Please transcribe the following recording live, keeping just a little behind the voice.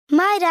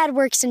My dad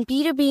works in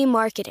B2B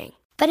marketing,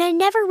 but I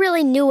never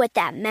really knew what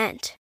that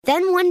meant.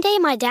 Then one day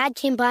my dad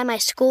came by my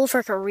school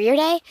for career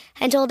day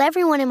and told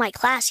everyone in my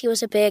class he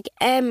was a big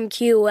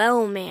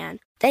MQL man.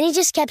 Then he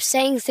just kept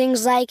saying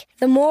things like,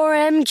 the more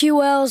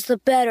MQLs, the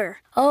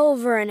better,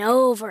 over and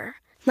over.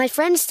 My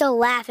friends still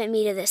laugh at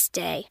me to this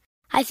day.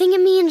 I think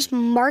it means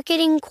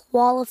marketing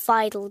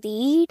qualified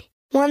lead.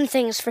 One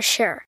thing's for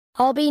sure,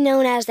 I'll be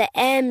known as the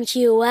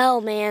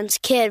MQL man's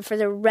kid for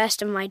the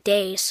rest of my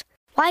days.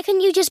 Why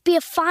couldn't you just be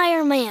a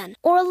fireman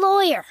or a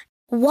lawyer?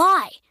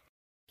 Why?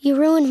 You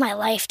ruined my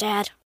life,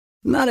 Dad.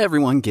 Not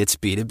everyone gets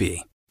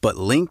B2B, but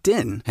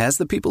LinkedIn has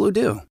the people who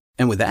do.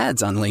 And with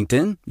ads on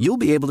LinkedIn, you'll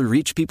be able to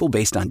reach people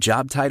based on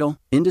job title,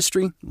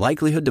 industry,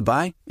 likelihood to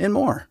buy, and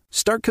more.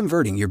 Start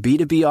converting your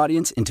B2B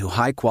audience into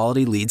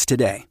high-quality leads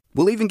today.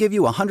 We'll even give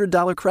you a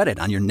 $100 credit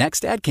on your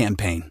next ad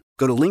campaign.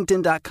 Go to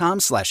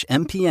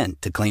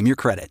linkedin.com/MPN to claim your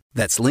credit.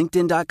 That's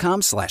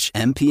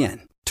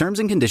linkedin.com/MPN. Terms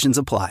and conditions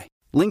apply.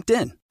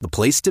 LinkedIn, the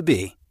place to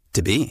be,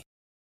 to be.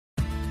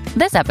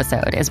 This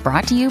episode is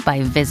brought to you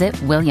by Visit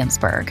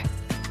Williamsburg.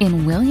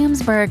 In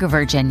Williamsburg,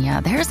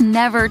 Virginia, there's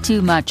never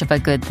too much of a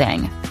good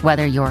thing.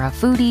 Whether you're a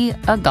foodie,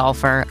 a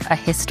golfer, a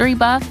history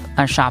buff,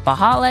 a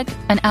shopaholic,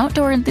 an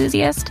outdoor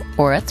enthusiast,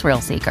 or a thrill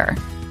seeker,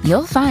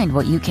 you'll find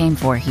what you came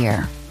for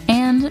here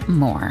and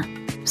more.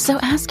 So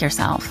ask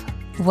yourself,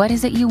 what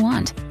is it you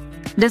want?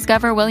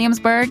 Discover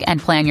Williamsburg and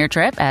plan your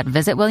trip at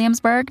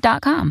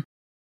visitwilliamsburg.com.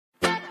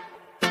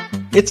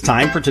 It's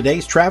time for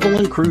today's travel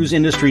and cruise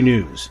industry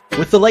news.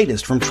 With the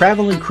latest from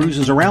travel and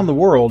cruises around the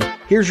world,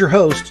 here's your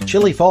host,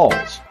 Chili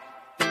Falls.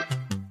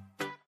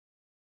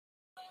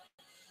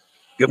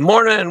 Good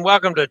morning and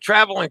welcome to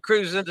Travel and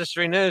Cruise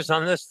Industry News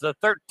on this, the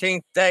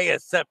 13th day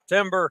of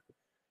September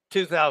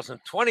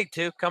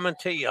 2022, coming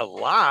to you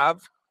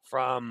live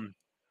from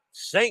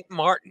St.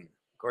 Martin.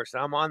 Of course,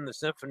 I'm on the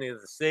Symphony of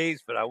the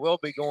Seas, but I will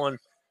be going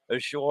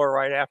ashore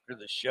right after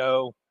the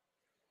show.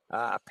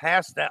 I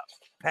passed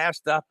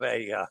up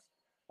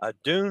a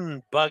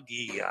dune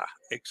buggy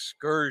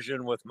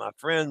excursion with my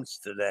friends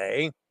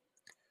today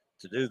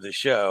to do the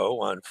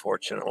show,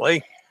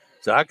 unfortunately.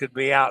 So I could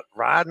be out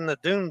riding the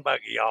dune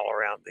buggy all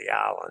around the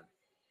island.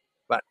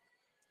 But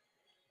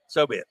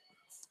so be it.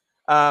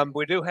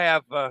 We do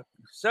have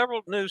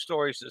several news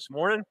stories this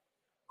morning.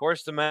 Of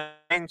course, the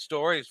main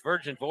story is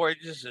Virgin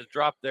Voyages has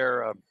dropped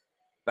their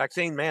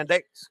vaccine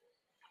mandates.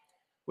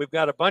 We've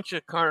got a bunch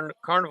of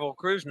Carnival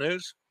Cruise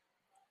news.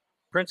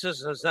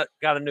 Princess has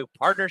got a new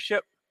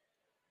partnership.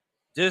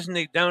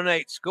 Disney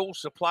donates school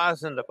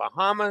supplies in the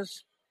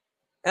Bahamas,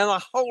 and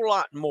a whole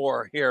lot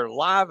more here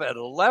live at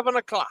 11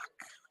 o'clock,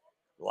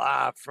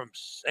 live from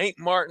St.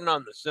 Martin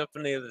on the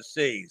Symphony of the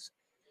Seas.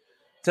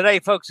 Today,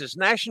 folks, is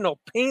National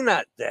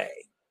Peanut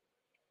Day.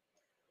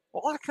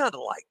 Well, I kind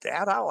of like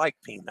that. I like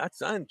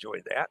peanuts. I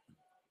enjoy that.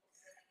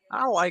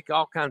 I like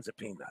all kinds of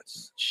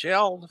peanuts.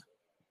 Shelled,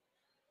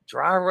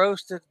 dry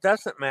roasted,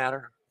 doesn't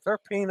matter. If they're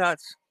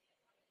peanuts,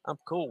 I'm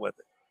cool with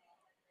it.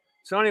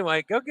 So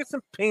anyway, go get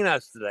some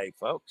peanuts today,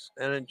 folks,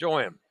 and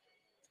enjoy them.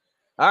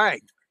 All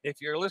right. If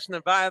you're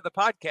listening via the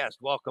podcast,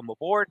 welcome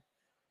aboard.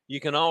 You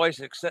can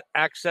always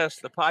access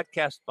the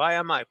podcast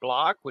via my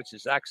blog, which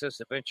is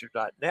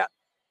accessadventure.net,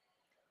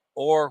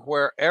 or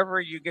wherever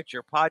you get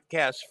your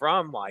podcasts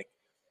from, like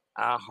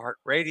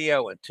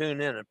iHeartRadio and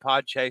TuneIn and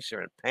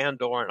Podchaser and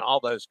Pandora and all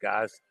those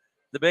guys,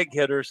 the big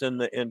hitters in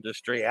the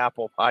industry,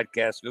 Apple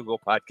Podcasts, Google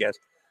Podcasts.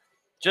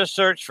 Just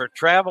search for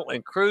Travel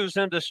and Cruise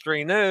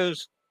Industry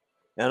News,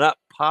 and up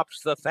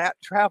pops the Fat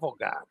Travel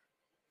Guy.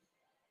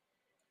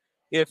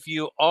 If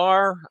you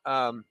are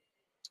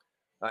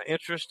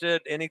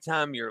interested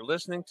anytime you're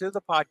listening to the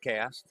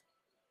podcast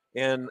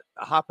in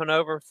hopping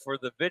over for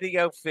the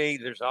video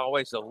feed, there's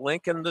always a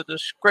link in the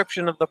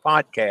description of the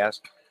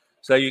podcast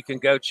so you can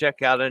go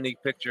check out any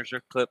pictures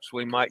or clips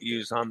we might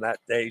use on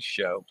that day's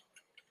show.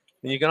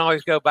 And you can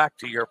always go back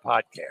to your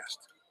podcast.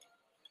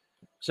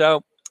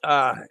 So,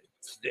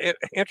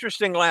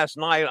 interesting last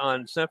night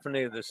on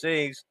Symphony of the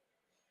Seas,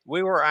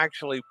 we were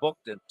actually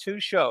booked in two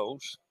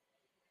shows,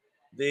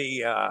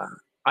 the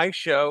ice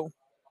show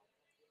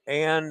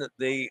and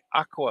the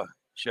aqua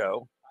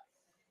show.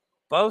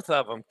 Both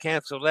of them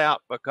canceled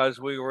out because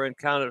we were in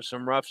kind of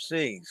some rough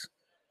seas.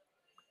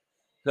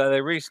 So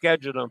they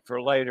rescheduled them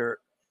for later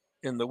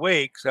in the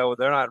week. So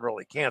they're not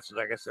really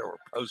canceled. I guess they were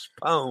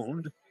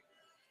postponed.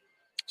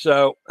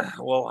 So,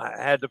 well, I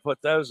had to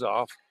put those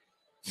off.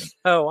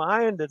 So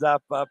I ended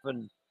up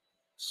in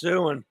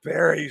Sue and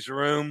Barry's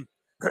room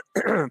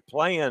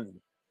playing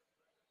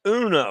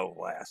Uno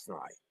last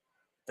night.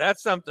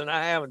 That's something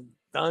I haven't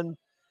done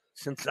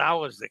since I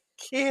was a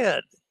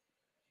kid.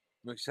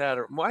 We sat,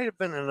 it might have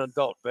been an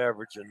adult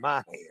beverage in my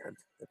hand,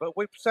 but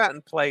we sat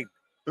and played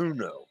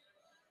Uno.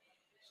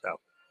 So,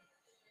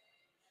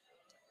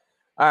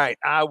 all right,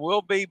 I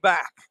will be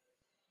back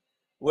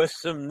with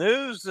some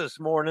news this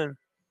morning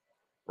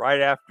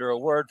right after a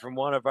word from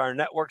one of our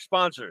network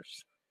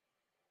sponsors.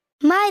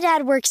 My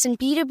dad works in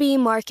B2B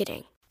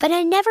marketing, but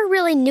I never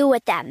really knew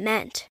what that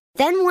meant.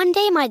 Then one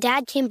day my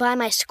dad came by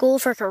my school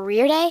for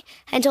career day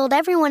and told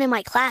everyone in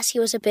my class he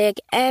was a big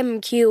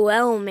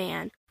MQL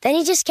man. Then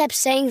he just kept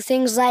saying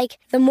things like,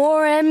 "The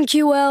more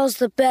MQLs,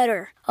 the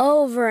better,"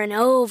 over and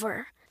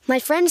over. My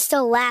friends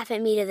still laugh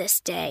at me to this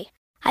day.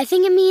 I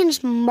think it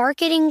means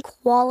marketing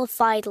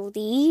qualified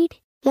lead.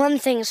 One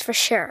thing's for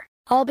sure.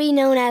 I'll be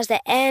known as the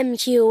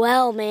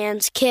MQL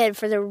man's kid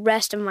for the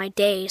rest of my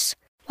days.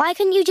 Why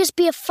couldn't you just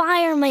be a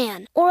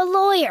fireman or a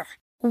lawyer?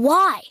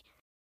 Why?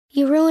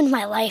 You ruined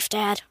my life,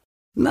 Dad.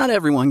 Not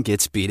everyone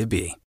gets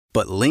B2B,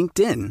 but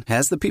LinkedIn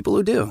has the people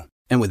who do.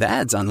 And with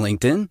ads on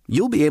LinkedIn,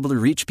 you'll be able to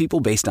reach people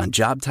based on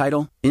job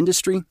title,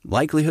 industry,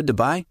 likelihood to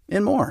buy,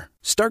 and more.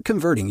 Start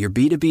converting your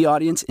B2B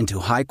audience into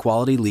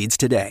high-quality leads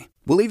today.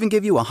 We'll even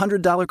give you a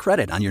 $100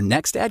 credit on your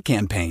next ad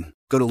campaign.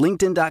 Go to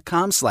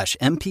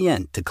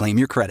linkedin.com/MPN to claim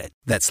your credit.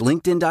 That's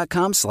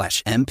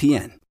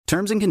linkedin.com/MPN.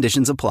 Terms and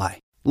conditions apply.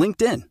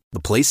 LinkedIn,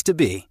 the place to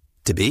be,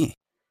 to be.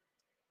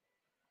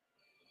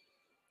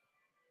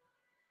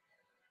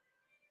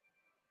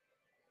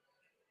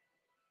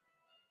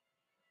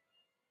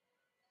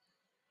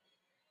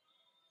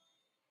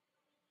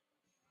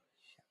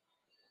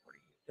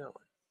 Doing.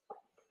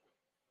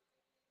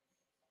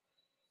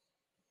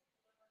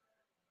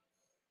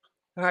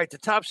 All right, the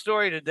top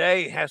story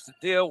today has to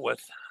deal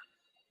with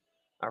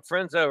our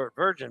friends over at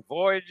Virgin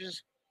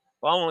Voyages.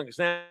 Following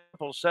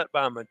examples set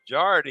by a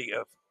majority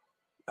of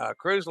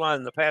cruise lines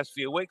in the past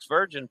few weeks,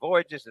 Virgin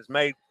Voyages has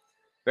made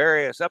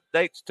various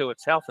updates to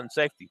its health and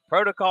safety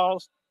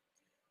protocols.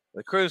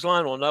 The cruise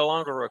line will no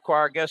longer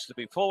require guests to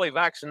be fully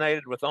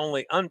vaccinated, with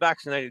only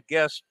unvaccinated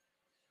guests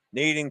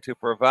needing to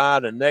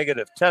provide a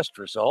negative test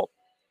result.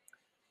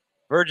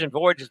 Virgin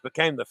Voyages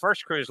became the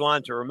first cruise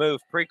line to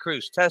remove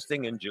pre-cruise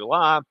testing in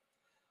July,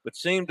 but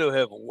seemed to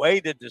have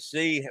waited to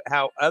see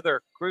how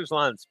other cruise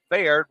lines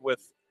fared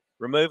with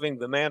removing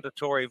the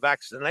mandatory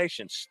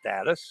vaccination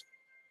status.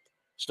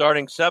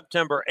 Starting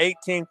September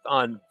 18th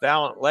on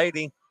Valiant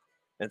Lady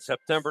and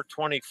September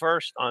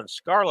 21st on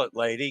Scarlet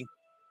Lady,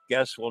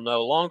 guests will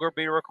no longer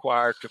be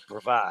required to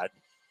provide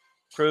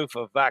proof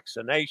of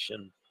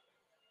vaccination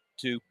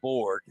to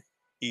board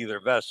either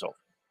vessel.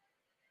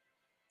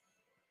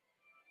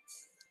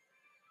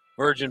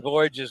 Virgin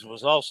Voyages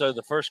was also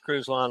the first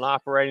cruise line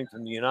operating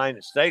from the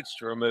United States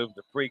to remove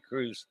the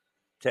pre-cruise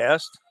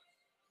test,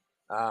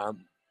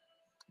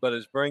 but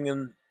is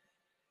bringing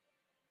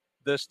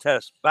this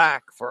test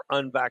back for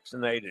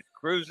unvaccinated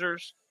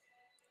cruisers.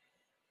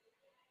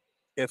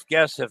 If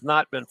guests have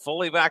not been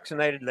fully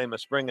vaccinated, they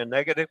must bring a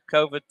negative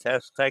COVID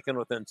test taken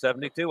within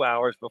 72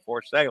 hours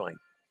before sailing.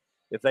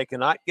 If they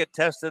cannot get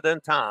tested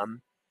in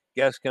time,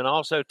 guests can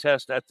also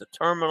test at the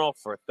terminal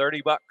for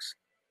 $30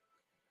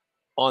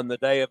 on the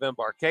day of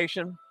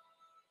embarkation.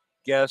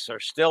 Guests are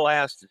still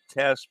asked to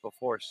test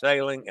before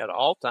sailing at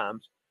all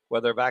times,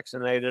 whether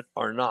vaccinated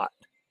or not,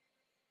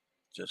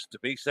 just to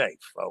be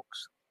safe,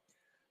 folks.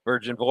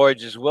 Virgin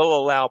Voyages will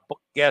allow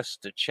guests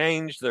to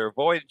change their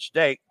voyage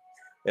date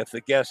if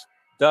the guest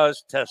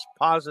does test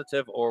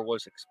positive or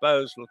was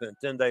exposed within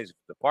 10 days of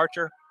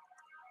departure.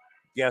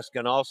 Guests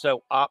can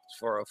also opt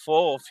for a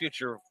full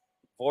future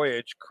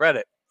voyage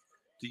credit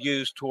to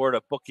use toward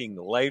a booking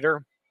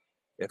later.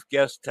 If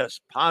guests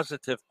test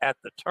positive at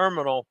the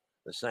terminal,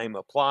 the same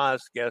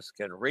applies. Guests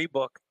can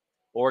rebook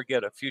or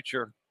get a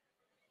future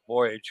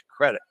voyage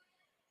credit.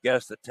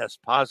 Guests that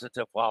test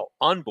positive while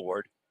on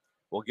board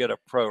will get a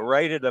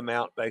prorated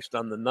amount based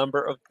on the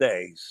number of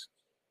days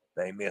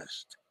they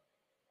missed.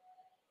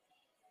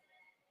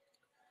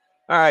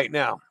 All right,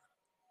 now,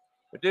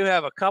 we do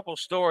have a couple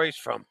stories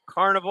from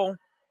Carnival,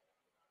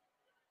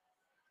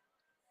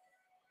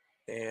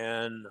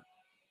 and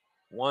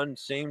one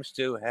seems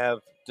to have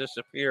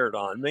disappeared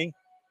on me.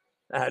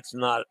 That's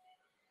not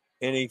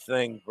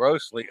anything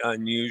grossly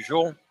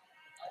unusual.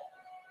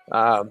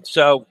 All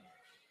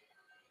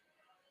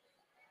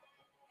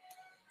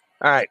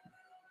right.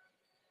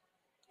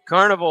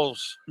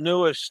 Carnival's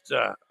newest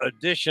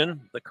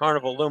edition, the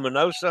Carnival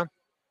Luminosa,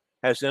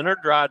 has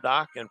entered dry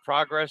dock, and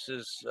progress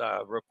is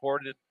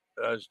reported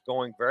as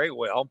going very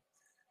well.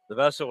 The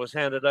vessel was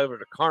handed over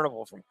to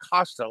Carnival from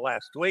Costa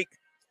last week.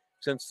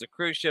 Since the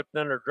cruise ship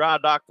entered dry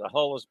dock, the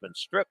hull has been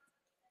stripped,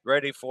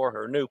 ready for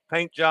her new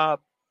paint job,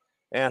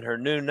 and her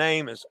new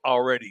name is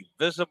already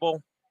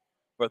visible.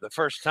 For the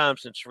first time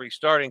since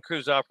restarting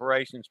cruise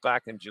operations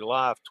back in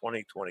July of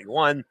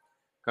 2021,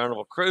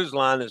 Carnival Cruise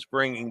Line is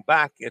bringing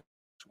back its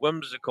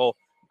whimsical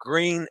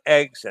green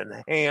eggs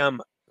and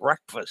ham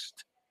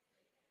breakfast.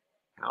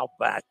 How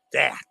about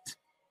that?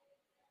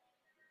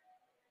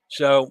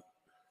 So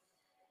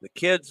the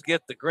kids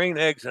get the green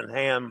eggs and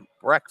ham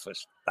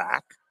breakfast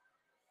back,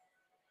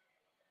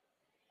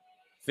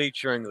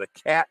 featuring the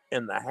Cat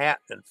in the Hat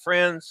and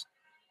Friends.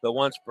 The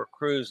once per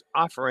cruise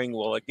offering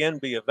will again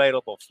be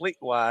available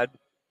fleet-wide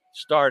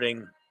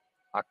starting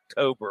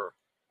October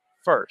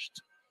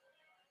 1st.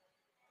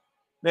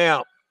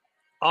 Now,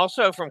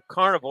 also from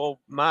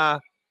Carnival, my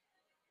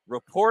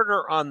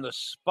reporter on the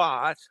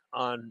spot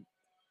on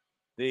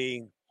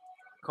the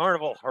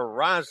Carnival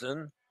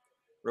Horizon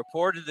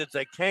reported that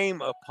they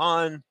came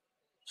upon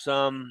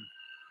some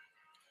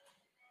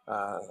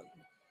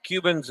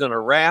Cubans in a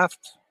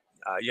raft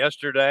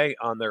yesterday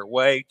on their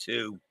way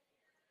to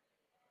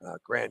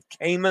Grand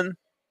Cayman.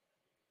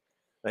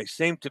 They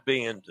seem to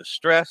be in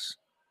distress.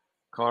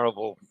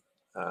 Carnival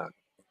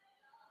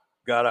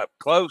got up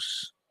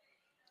close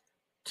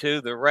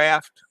to the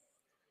raft.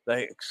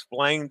 They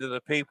explained to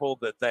the people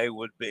that they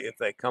would be, if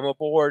they come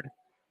aboard,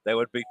 they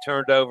would be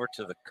turned over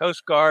to the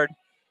Coast Guard.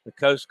 The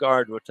Coast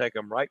Guard would take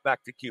them right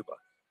back to Cuba.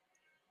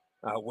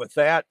 With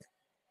that,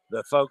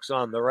 the folks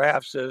on the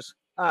raft says,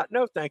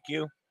 no, thank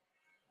you.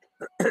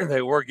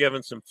 They were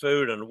given some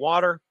food and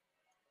water,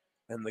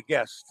 and the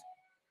guests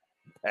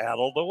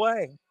paddled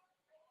away.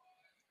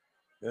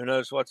 Who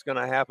knows what's going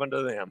to happen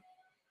to them?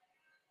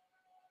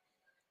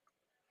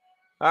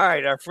 All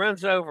right, our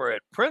friends over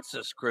at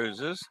Princess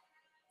Cruises,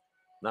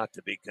 not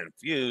to be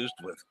confused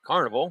with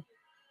Carnival,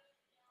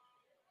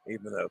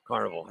 even though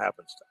Carnival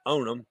happens to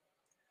own them,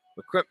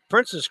 but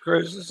Princess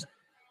Cruises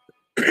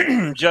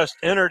just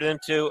entered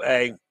into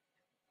a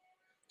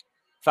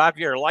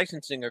 5-year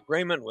licensing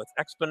agreement with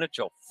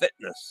Exponential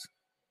Fitness.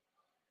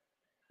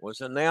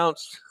 Was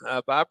announced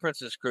by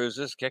Princess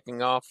Cruises,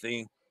 kicking off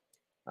the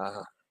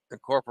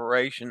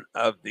incorporation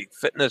of the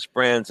fitness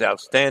brand's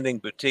outstanding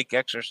boutique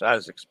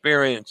exercise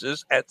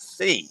experiences at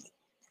sea.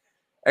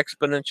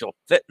 Exponential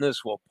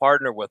Fitness will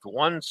partner with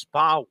One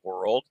Spa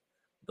World,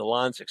 the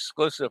line's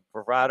exclusive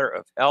provider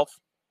of health,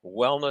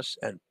 wellness,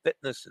 and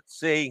fitness at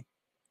sea,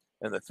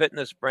 and the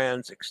fitness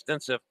brand's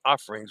extensive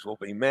offerings will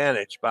be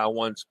managed by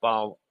One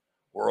Spa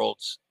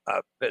World's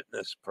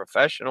fitness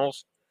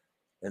professionals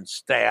and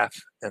staff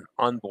and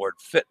onboard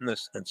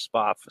fitness and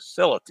spa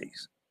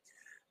facilities.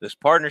 This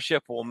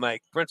partnership will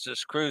make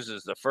Princess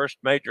Cruises the first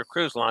major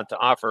cruise line to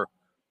offer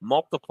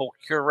multiple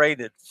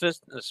curated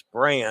fitness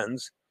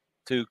brands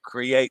to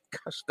create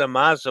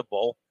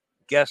customizable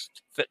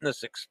guest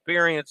fitness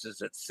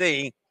experiences at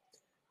sea,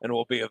 and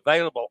will be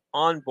available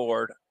on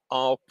board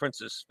all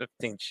Princess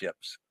 15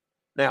 ships.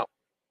 Now,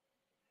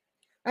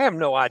 I have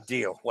no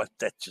idea what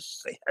that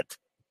just said.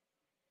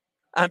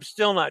 I'm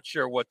still not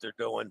sure what they're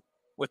doing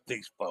with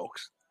these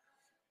folks.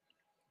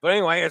 But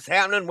anyway, it's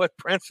happening with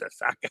Princess.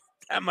 I got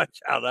that much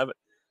out of it.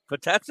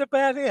 But that's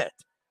about it.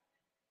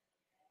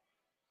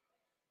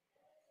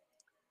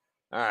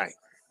 All right.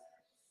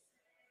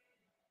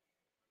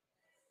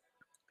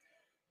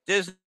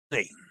 Disney.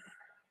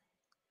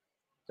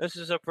 This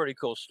is a pretty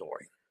cool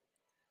story.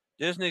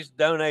 Disney's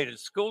donated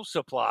school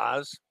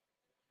supplies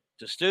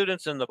to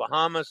students in the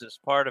Bahamas as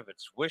part of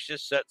its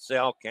Wishes Set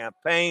Sail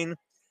campaign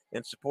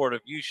in support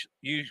of youth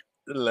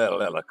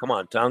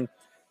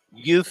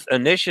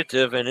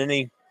initiative in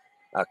any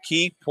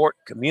key port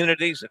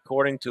communities,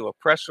 according to a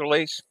press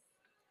release.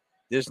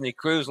 Disney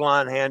Cruise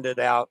Line handed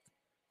out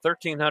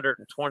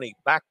 1,320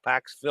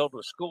 backpacks filled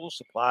with school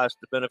supplies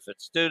to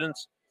benefit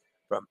students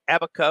from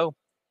Abaco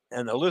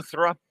and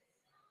Eleuthera,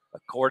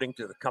 according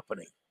to the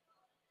company.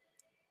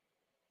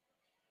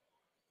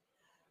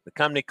 The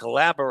company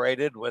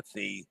collaborated with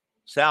the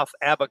South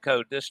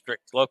Abaco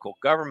District Local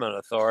Government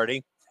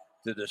Authority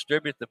to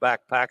distribute the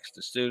backpacks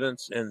to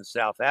students in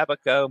South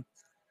Abaco,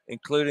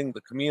 including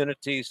the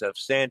communities of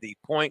Sandy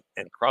Point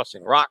and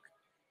Crossing Rock.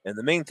 In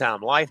the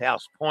meantime,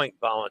 Lighthouse Point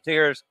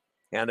volunteers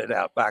handed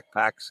out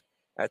backpacks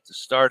at the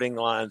starting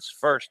line's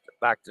first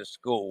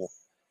back-to-school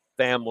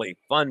Family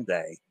Fun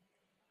Day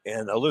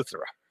in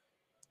Eleuthera.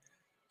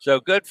 So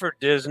good for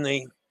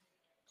Disney.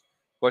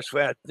 Of course,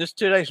 we had this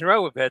 2 days in a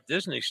row, we've had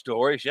Disney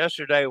stories.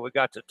 Yesterday, we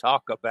got to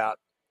talk about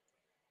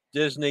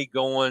Disney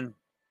going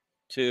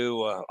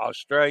to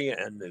Australia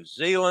and New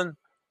Zealand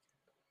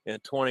in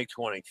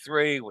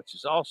 2023, which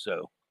is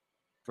also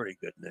pretty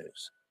good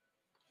news.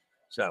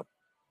 So,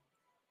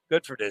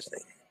 good for Disney.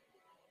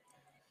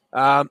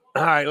 All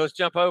right, let's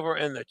jump over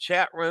in the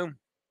chat room.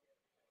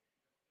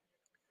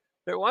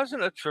 There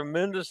wasn't a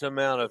tremendous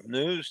amount of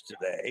news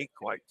today,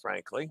 quite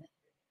frankly,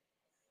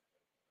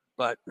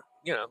 but,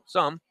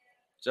 some.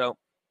 So,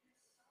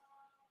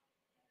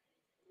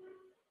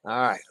 all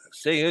right,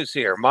 let's see who's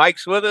here.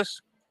 Mike's with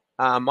us.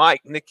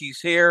 Mike, Nikki's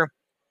here.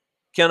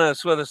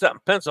 Kenna's with us up in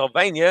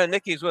Pennsylvania.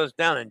 Nikki's with us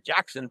down in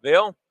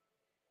Jacksonville.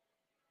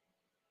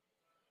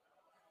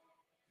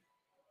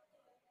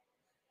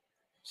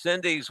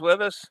 Cindy's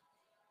with us.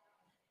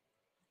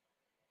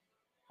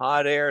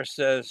 Hot Air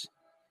says,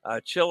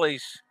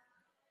 Chili's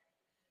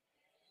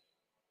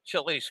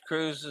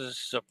Cruises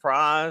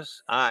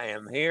surprise. I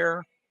am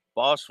here.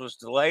 Boss was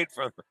delayed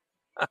from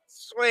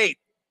sweet.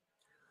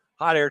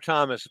 Hot Air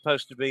Tom is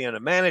supposed to be in a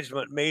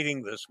management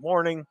meeting this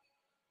morning.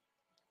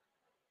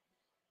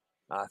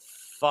 I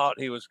thought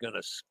he was going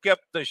to skip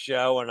the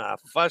show, and I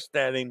fussed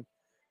at him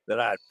that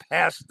I'd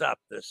passed up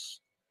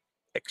this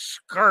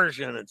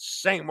excursion in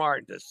St.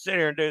 Martin to sit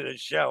here and do this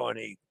show, and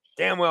he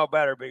damn well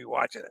better be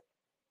watching it.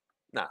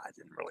 No, I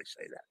didn't really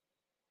say that.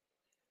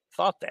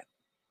 Thought that.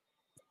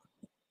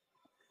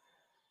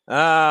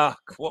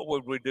 What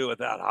would we do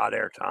without Hot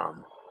Air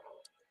Tom?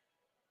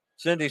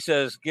 Cindy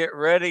says, get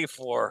ready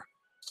for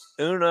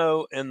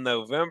Uno in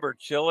November,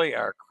 Chile.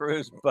 Our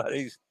cruise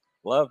buddies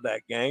love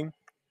that game.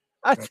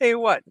 I tell you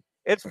what,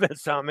 It's been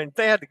some. I mean,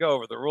 they had to go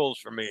over the rules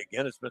for me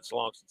again. It's been so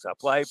long since I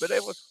played, but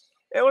it was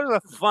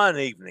a fun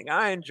evening.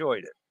 I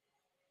enjoyed it.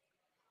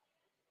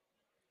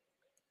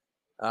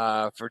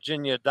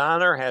 Virginia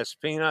Diner has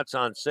peanuts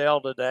on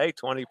sale today,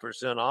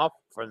 20% off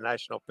for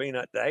National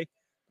Peanut Day.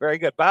 Very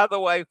good. By the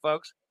way,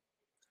 folks,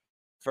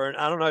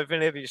 I don't know if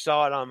any of you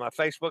saw it on my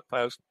Facebook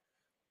post,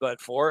 but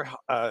for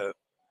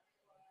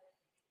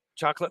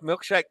Chocolate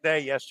Milkshake Day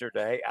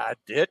yesterday, I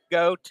did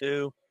go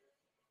to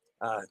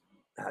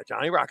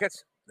Johnny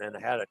Rockets and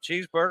I had a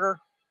cheeseburger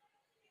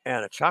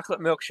and a chocolate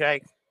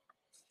milkshake.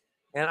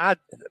 And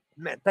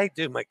they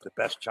do make the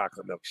best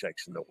chocolate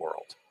milkshakes in the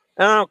world.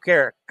 And I don't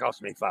care. It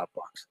cost me $5.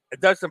 It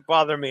doesn't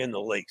bother me in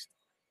the least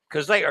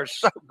because they are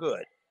so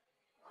good.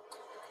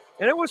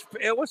 And it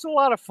was a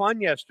lot of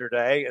fun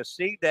yesterday. A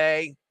sea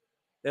day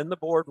in the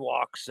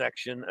boardwalk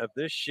section of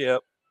this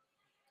ship.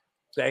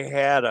 They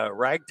had a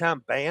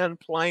ragtime band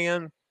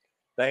playing.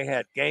 They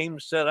had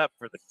games set up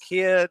for the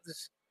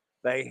kids.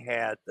 They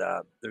had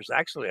there's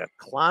actually a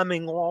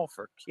climbing wall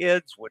for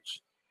kids,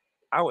 which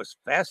I was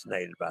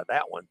fascinated by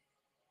that one.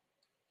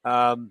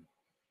 I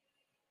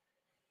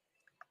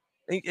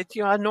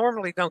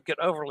normally don't get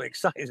overly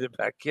excited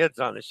about kids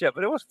on the ship,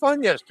 but it was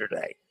fun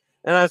yesterday.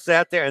 And I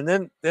sat there, and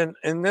then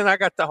I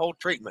got the whole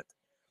treatment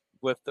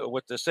with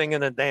the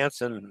singing and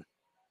dancing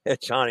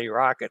at Johnny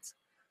Rockets.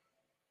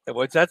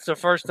 That's the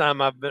first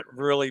time I've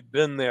really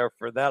been there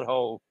for that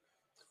whole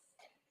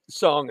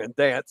song and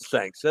dance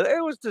thing. So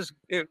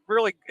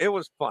it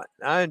was fun.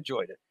 I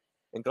enjoyed it,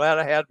 and glad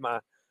I had my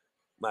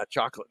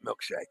chocolate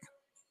milkshake.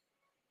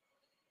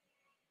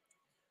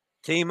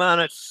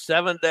 T-minus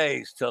 7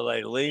 days till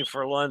they leave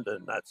for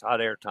London. That's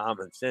Hot Air Tom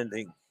and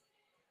Cindy.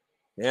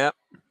 Yep.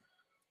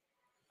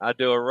 I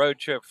do a road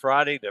trip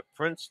Friday to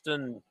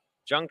Princeton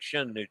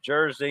Junction, New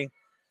Jersey,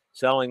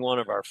 selling one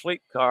of our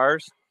fleet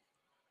cars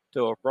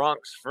to a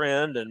Bronx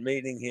friend and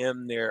meeting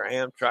him near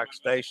Amtrak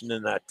station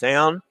in that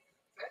town.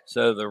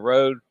 So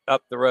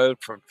up the road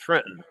from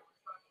Trenton.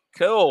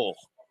 Cool.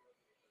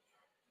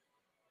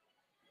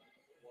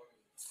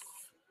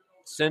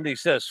 Cindy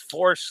says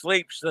 4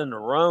 sleeps in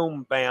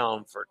Rome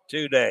bound for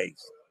 2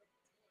 days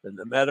in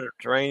the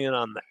Mediterranean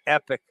on the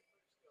Epic.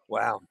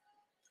 Wow.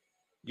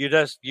 You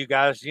guys,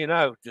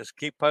 just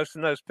keep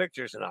posting those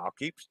pictures and I'll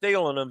keep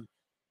stealing them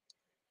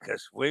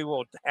because we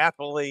will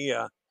happily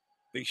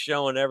be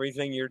showing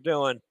everything you're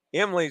doing.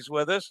 Emily's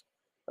with us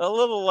a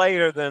little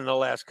later than the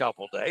last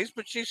couple days,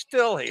 but she's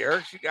still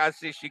here. She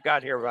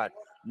got here about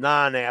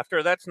 9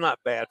 after. That's not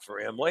bad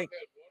for Emily.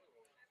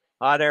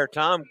 Hot Air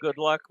Tom, good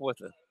luck with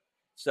the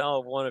sale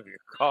of one of your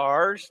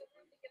cars.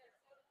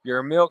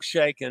 Your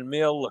milkshake and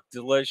meal look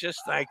delicious.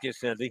 Thank you,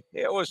 Cindy.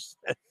 It was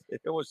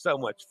so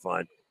much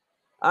fun.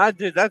 I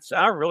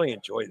really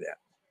enjoyed that.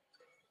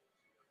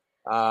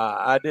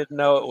 I didn't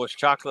know it was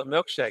Chocolate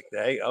Milkshake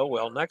Day. Oh,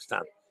 well, next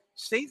time.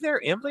 See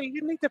there, Emily,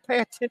 you need to pay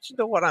attention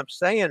to what I'm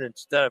saying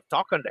instead of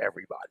talking to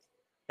everybody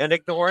and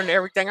ignoring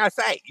everything I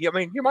say. I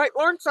mean, you might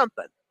learn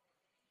something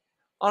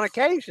on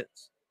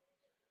occasions.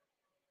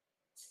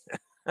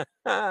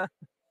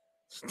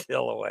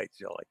 Still awake,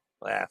 Julie.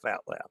 Laugh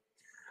out loud.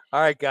 All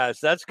right, guys,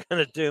 that's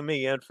going to do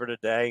me in for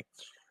today.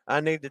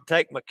 I need to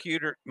take my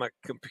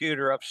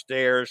computer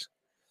upstairs,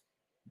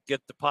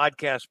 get the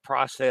podcast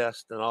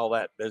processed and all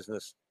that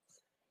business.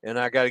 And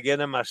I got to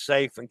get in my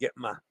safe and get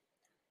my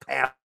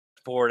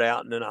passport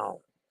out, and then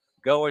I'll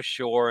go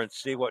ashore and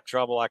see what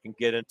trouble I can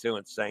get into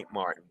in St.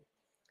 Martin.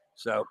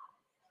 So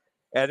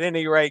at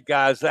any rate,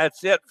 guys,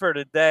 that's it for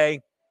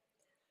today.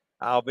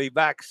 I'll be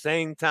back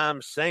same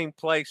time, same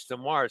place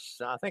tomorrow.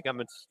 I think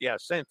I'm in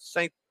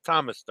St.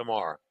 Thomas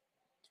tomorrow.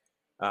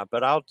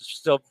 But I'll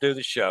still do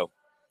the show.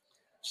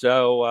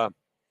 So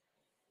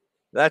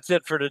that's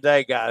it for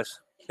today, guys.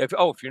 If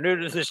you're new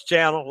to this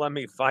channel, let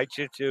me invite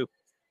you to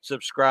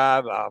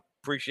subscribe. I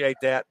appreciate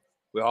that.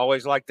 We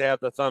always like to have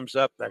the thumbs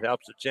up. That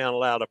helps the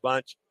channel out a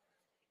bunch.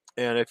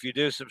 And if you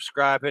do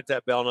subscribe, hit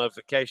that bell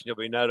notification. You'll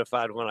be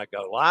notified when I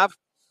go live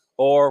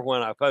or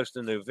when I post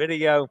a new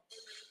video.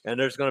 And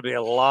there's going to be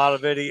a lot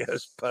of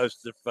videos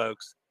posted,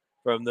 folks,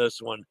 from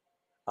this one.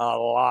 A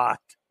lot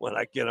when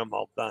I get them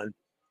all done.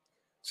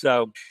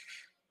 So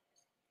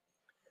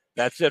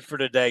that's it for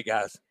today,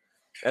 guys.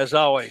 As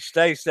always,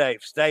 stay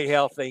safe, stay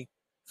healthy,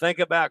 think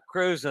about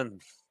cruising,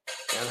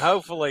 and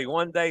hopefully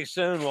one day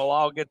soon we'll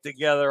all get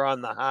together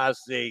on the high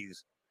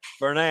seas.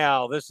 For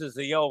now, this is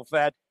the old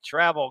fat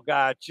travel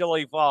guy,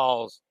 Chillie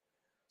Falls.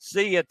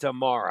 See you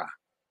tomorrow.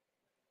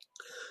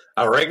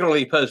 I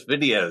regularly post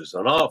videos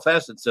on all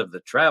facets of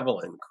the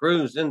travel and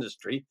cruise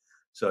industry.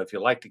 So if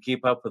you'd like to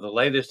keep up with the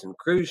latest in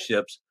cruise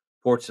ships,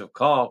 ports of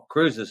call,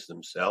 cruises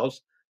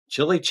themselves,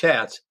 Chillie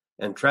chats,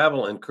 and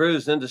travel and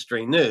cruise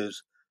industry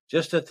news,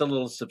 just hit the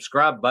little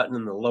subscribe button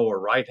in the lower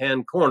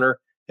right-hand corner,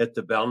 hit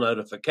the bell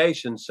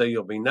notification so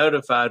you'll be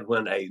notified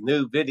when a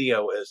new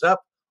video is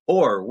up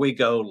or we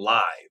go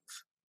live.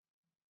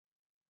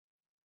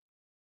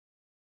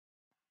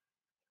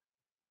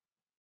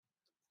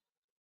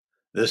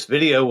 This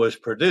video was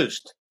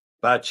produced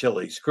by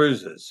Chillie's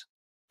Cruises.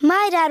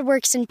 My dad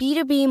works in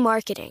B2B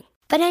marketing,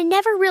 but I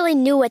never really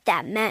knew what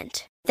that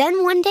meant.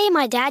 Then one day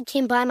my dad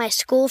came by my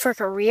school for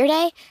career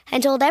day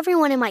and told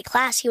everyone in my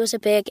class he was a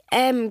big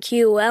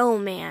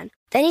MQL man.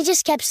 Then he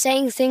just kept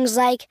saying things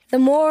like, the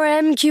more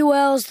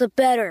MQLs the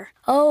better,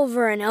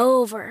 over and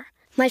over.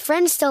 My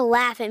friends still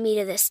laugh at me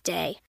to this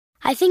day.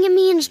 I think it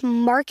means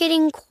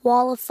marketing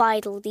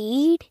qualified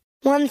lead.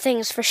 One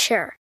thing's for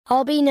sure,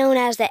 I'll be known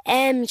as the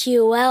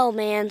MQL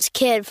man's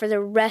kid for the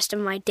rest of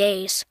my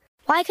days.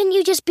 Why couldn't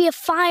you just be a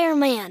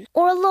fireman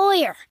or a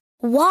lawyer?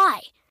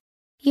 Why?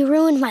 You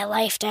ruined my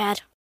life,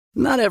 Dad.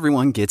 Not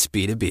everyone gets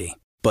B2B,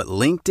 but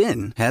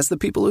LinkedIn has the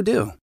people who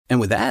do. And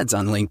with ads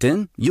on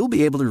LinkedIn, you'll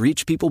be able to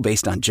reach people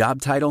based on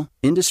job title,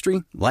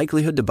 industry,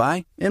 likelihood to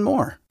buy, and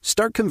more.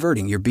 Start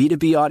converting your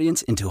B2B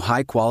audience into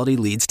high-quality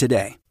leads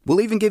today.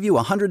 We'll even give you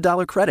a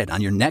 $100 credit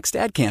on your next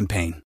ad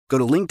campaign. Go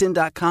to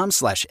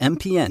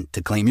linkedin.com/MPN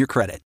to claim your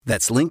credit.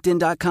 That's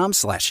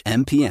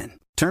linkedin.com/MPN.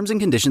 Terms and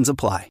conditions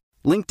apply.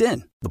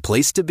 LinkedIn, the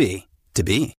place to be, to be.